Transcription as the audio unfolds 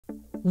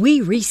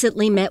We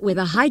recently met with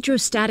a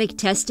hydrostatic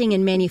testing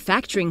and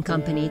manufacturing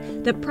company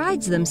that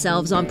prides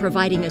themselves on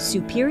providing a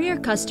superior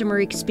customer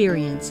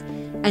experience,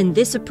 and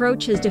this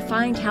approach has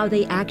defined how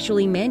they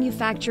actually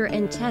manufacture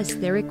and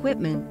test their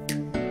equipment.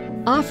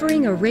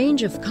 Offering a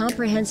range of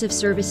comprehensive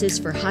services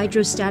for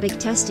hydrostatic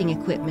testing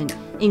equipment,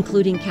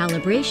 including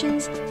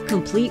calibrations,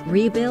 complete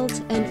rebuilds,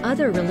 and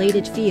other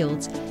related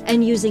fields,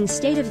 and using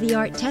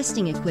state-of-the-art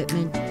testing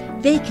equipment,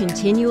 they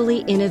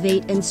continually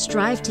innovate and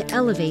strive to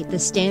elevate the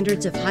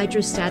standards of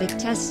hydrostatic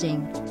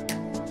testing.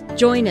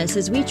 Join us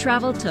as we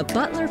travel to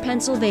Butler,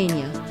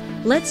 Pennsylvania.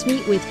 Let's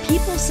meet with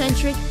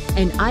people-centric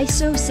and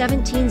ISO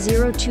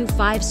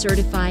 17025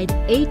 certified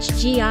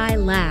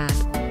Hgi Lab.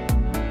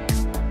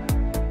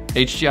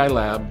 Hgi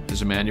Lab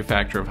is a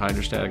manufacturer of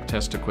hydrostatic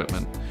test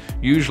equipment,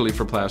 usually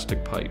for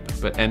plastic pipe,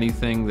 but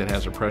anything that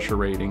has a pressure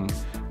rating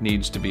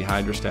needs to be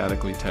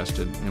hydrostatically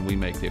tested, and we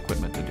make the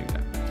equipment to do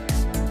that.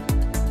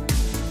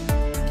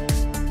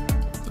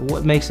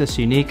 What makes us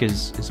unique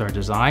is our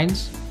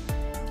designs.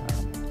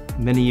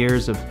 Many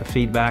years of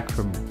feedback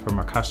from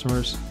our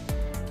customers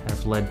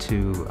have led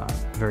to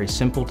very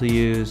simple to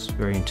use,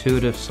 very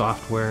intuitive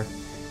software.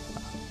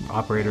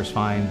 Operators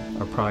find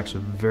our products are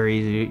very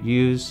easy to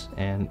use,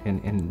 and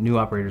new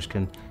operators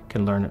can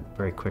learn it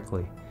very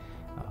quickly.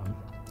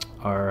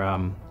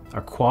 Our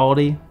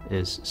quality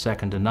is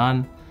second to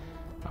none.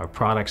 Our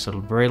products are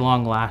very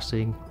long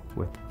lasting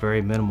with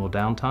very minimal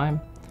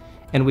downtime.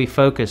 And we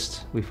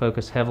focused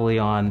heavily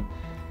on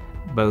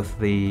both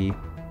the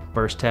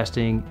burst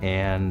testing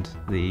and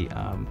the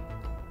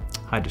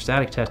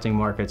hydrostatic testing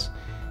markets,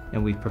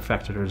 and we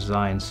perfected our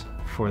designs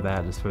for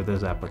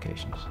those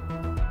applications.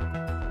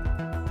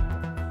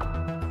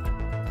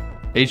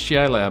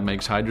 Hgi Lab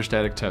makes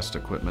hydrostatic test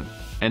equipment.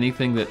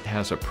 Anything that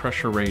has a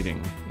pressure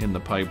rating in the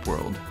pipe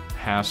world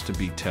has to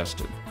be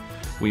tested.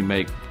 We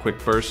make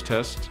quick burst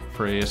tests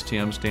for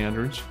ASTM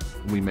standards.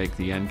 We make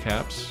the end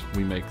caps.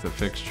 We make the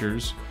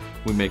fixtures.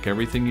 We make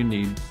everything you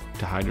need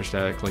to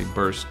hydrostatically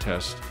burst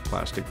test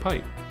plastic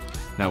pipe.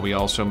 Now we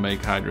also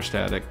make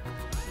hydrostatic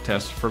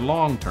tests for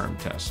long-term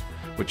tests,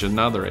 which is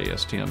another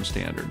ASTM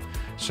standard.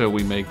 So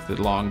we make the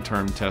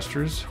long-term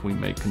testers, we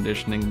make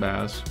conditioning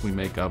baths, we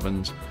make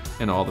ovens,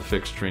 and all the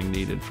fixturing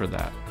needed for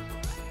that.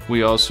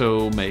 We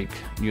also make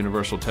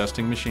universal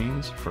testing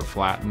machines for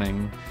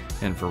flattening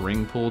and for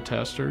ring pull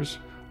testers.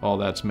 All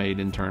that's made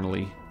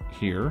internally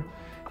here.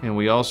 And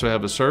we also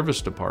have a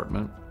service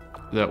department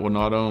that will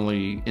not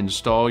only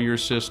install your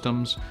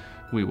systems,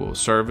 we will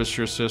service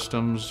your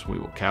systems, we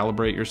will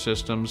calibrate your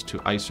systems to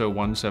ISO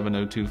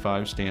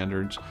 17025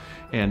 standards,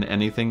 and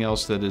anything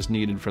else that is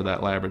needed for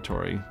that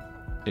laboratory,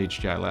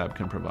 Hgi Lab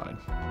can provide.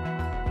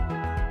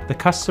 The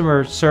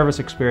customer service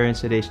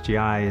experience at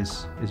Hgi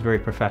is very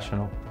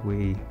professional.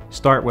 We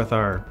start with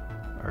our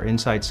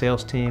inside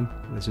sales team.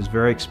 This is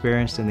very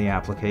experienced in the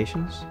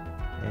applications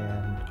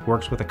and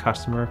works with the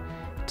customer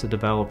to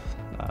develop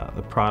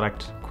the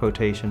product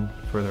quotation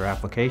for their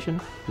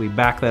application. We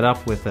back that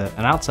up with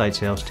an outside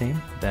sales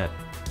team that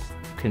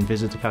can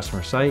visit the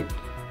customer site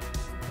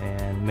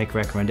and make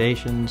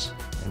recommendations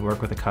and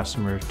work with the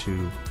customer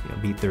to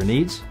meet their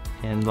needs.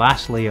 And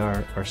lastly,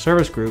 our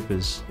service group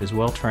is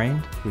well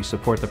trained. We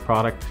support the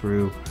product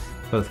through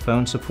both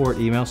phone support,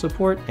 email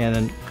support, and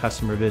then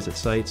customer visit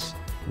sites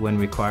when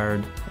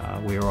required.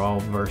 We are all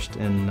versed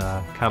in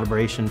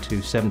calibration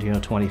to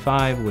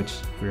 17025, which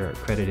we are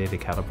accredited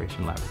calibration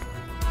laboratory.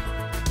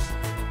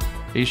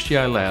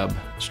 Hgi Lab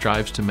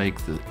strives to make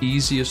the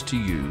easiest to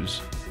use,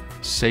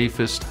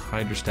 safest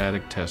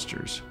hydrostatic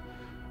testers.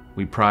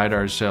 We pride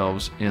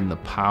ourselves in the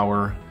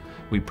power,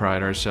 we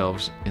pride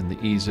ourselves in the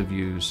ease of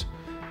use.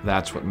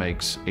 That's what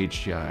makes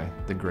Hgi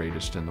the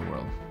greatest in the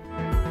world.